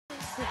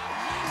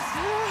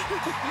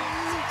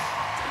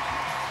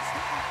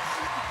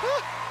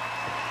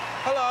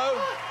Hello.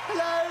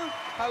 Hello.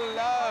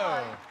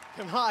 Hello.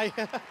 Hi.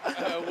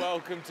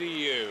 Welcome to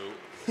you.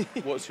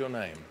 What's your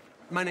name?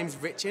 My name's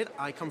Richard.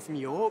 I come from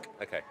York.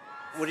 Okay.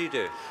 What do you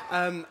do?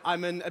 I'm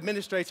an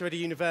administrator at a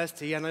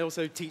university, and I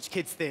also teach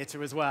kids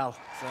theatre as well.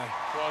 So.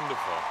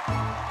 Wonderful.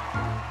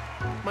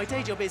 My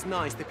day job is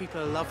nice, the people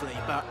are lovely,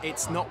 but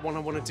it's not what I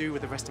want to do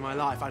with the rest of my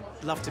life. I'd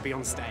love to be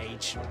on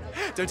stage.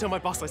 Don't tell my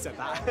boss I said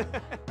that.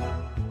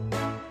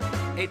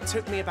 It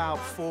took me about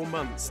 4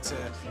 months to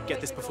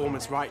get this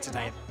performance right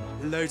today.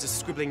 Loads of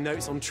scribbling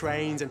notes on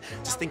trains and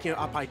just thinking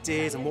up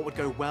ideas and what would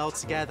go well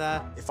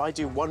together. If I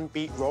do one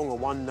beat wrong or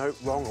one note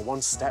wrong or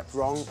one step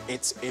wrong,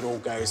 it all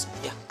goes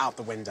out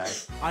the window.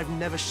 I've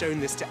never shown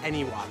this to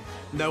anyone.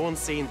 No one's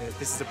seen this.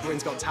 This is a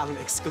Britain's Got Talent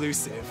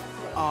exclusive.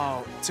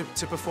 Oh,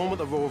 to perform at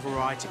the Royal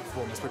Variety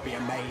Performance would be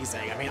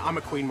amazing. I mean, I'm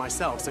a queen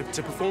myself, so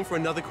to perform for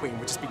another queen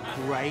would just be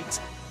great.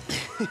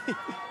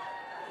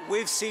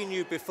 We've seen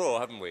you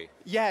before, haven't we?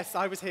 Yes,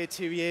 I was here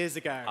 2 years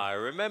ago. I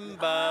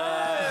remember.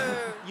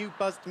 Oh. You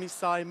buzzed me,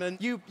 Simon.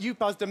 You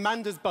buzzed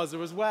Amanda's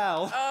buzzer as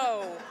well.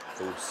 Oh.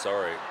 Oh,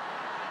 sorry.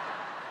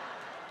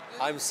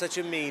 I'm such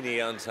a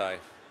meanie, aren't I?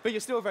 But you're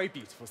still very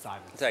beautiful,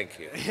 Simon. Thank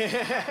you.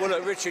 Well,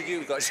 look, Richard,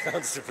 you've got a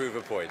chance to prove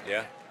a point,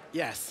 yeah?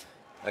 Yes.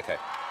 OK.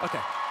 OK.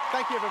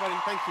 Thank you, everybody.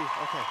 Thank you.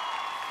 OK.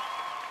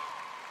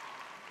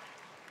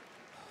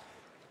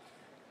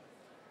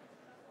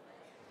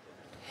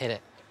 Hit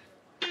it.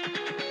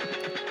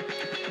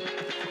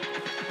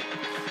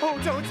 Oh,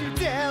 don't you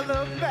dare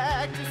look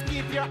back, just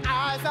keep your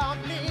eyes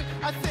on me.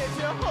 I said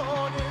you're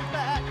holding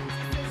back.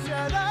 She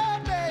said, shut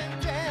up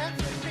and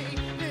dance with me.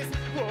 This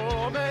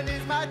woman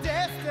is my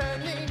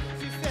destiny.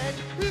 She said,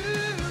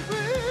 ooh,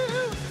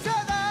 ooh,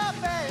 shut up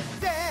and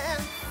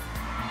dance.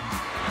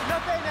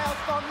 Nothing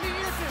else for me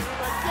to do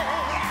but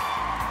dance.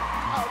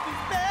 All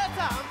these bad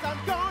times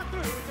I'm going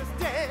through, just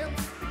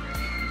dance.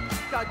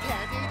 Got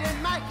candy in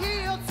my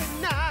heel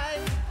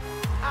tonight.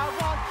 I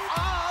want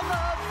all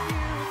of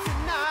you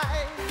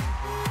tonight.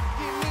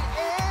 Give me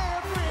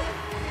everything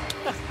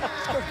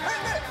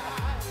tonight.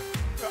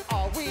 For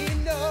all we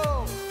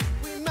know,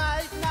 we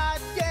might not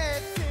get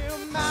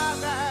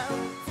tomorrow.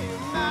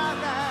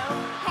 Tomorrow,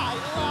 I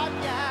love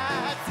ya.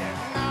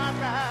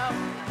 Tomorrow,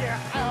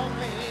 you're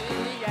only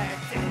a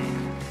day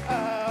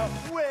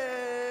away.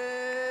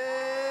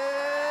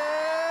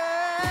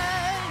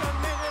 Wait a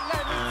minute,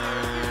 let me do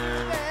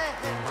you that.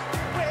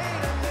 Wait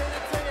a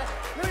minute, tell ya.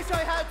 Let me show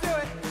you how to do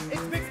it.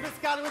 It's mixed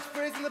biscotti with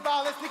frizz in the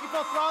bar. Let's sneaky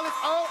for flawless.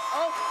 Oh,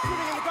 oh.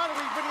 Shooting in the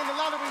grottery, winning in the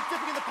lottery,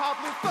 dipping in the pop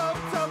blue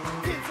photo.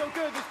 Kids so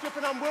good, they're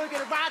stripping on wood,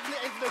 get a ride in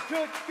it into the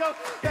good go.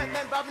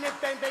 Batman, robbing it,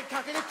 bang, bang,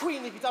 cocking it,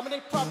 queen. If you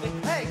dominate properly,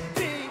 hey,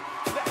 D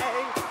to the A,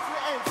 to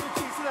the N, to the G,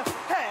 to the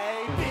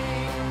hey, B.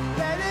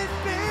 Let it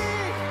be,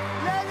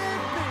 let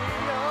it be,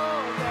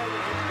 oh, let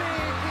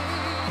it be.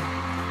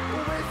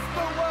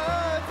 Whisper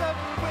words of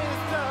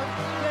wisdom,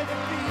 let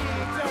it be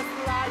just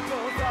like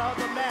those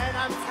other men.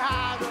 I'm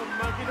tired of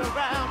monkeying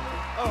around.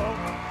 Oh,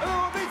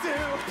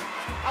 ooby-doo,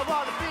 I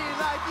wanna be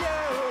like you.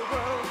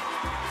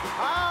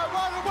 I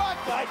wanna walk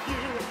like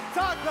you,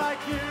 talk like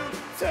you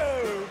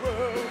too.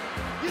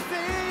 You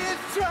see,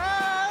 it's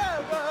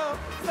trouble.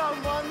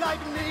 Someone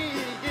like me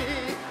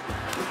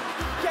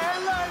can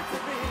learn to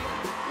be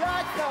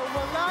like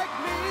someone like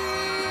me.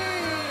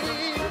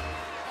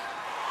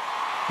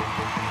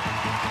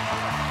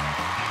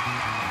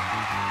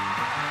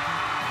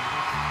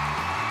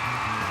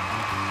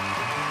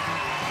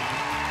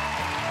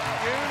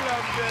 You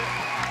loved it.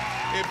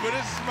 It put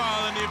a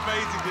smile on your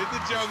face. You did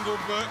the Jungle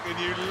Book and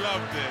you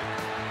loved it.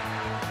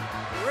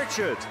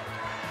 Richard,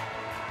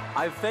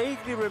 I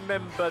vaguely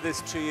remember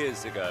this 2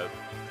 years ago.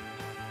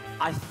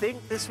 I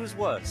think this was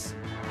worse.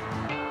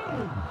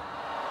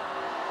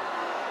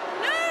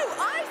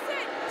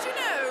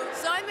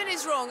 Simon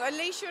is wrong.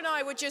 Alicia and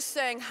I were just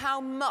saying how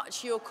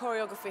much your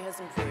choreography has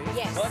improved.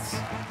 Yes. What?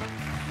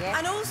 Yes.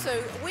 And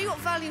also, we got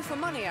value for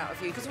money out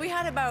of you because we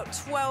had about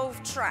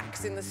 12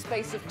 tracks in the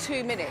space of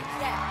 2 minutes.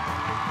 Yeah.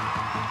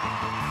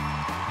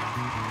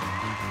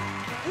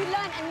 We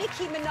learned a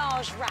Nicki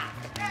Minaj rap.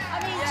 I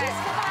mean,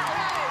 just about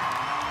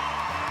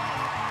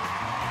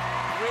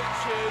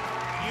Richard,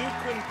 you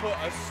can put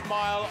a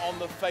smile on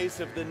the face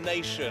of the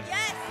nation.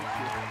 Yes!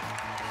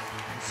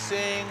 You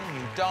sing,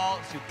 you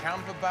dance, you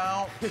camp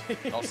about.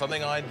 Not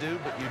something I do,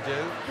 but you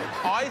do.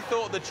 I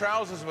thought the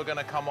trousers were going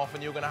to come off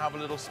and you were going to have a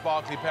little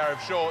sparkly pair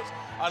of shorts.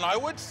 And I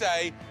would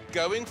say,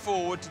 going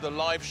forward to the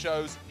live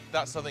shows,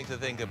 that's something to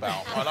think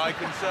about. And I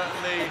can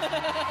certainly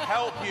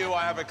help you.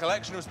 I have a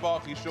collection of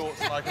sparkly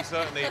shorts and I can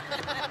certainly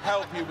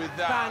help you with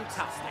that.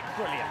 Fantastic,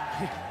 brilliant.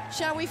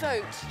 Shall we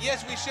vote?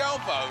 Yes, we shall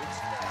vote.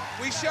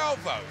 We shall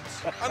vote.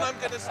 And I'm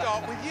going to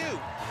start with you.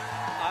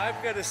 I'm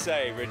going to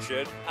say,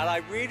 Richard, and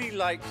I really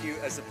like you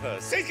as a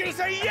person. He's going to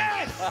say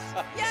yes!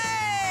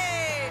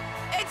 Yay!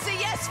 It's a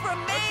yes from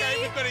me. OK,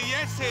 we've got a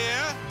yes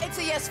here. It's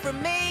a yes from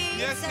me.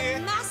 Yes It's here.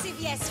 a massive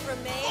yes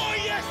from me. Oh,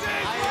 yes, it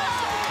is!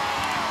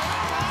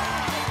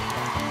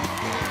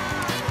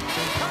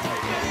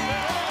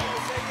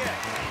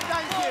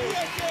 Thank you.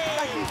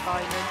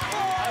 Simon. I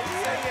would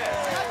say yes.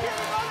 Thank you,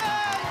 everybody!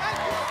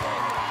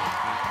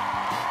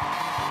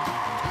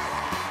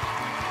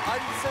 I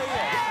would say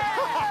yes.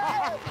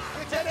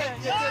 You did it!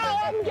 You did it!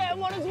 I'm getting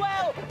one as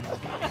well.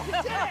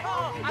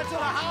 I don't know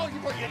how,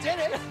 but you did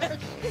it!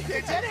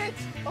 You did it!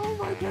 Oh,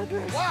 my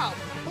goodness. Wow.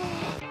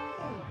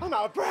 I'm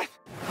out of breath.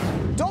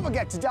 Don't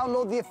forget to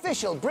download the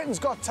official Britain's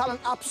Got Talent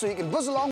app so you can buzz along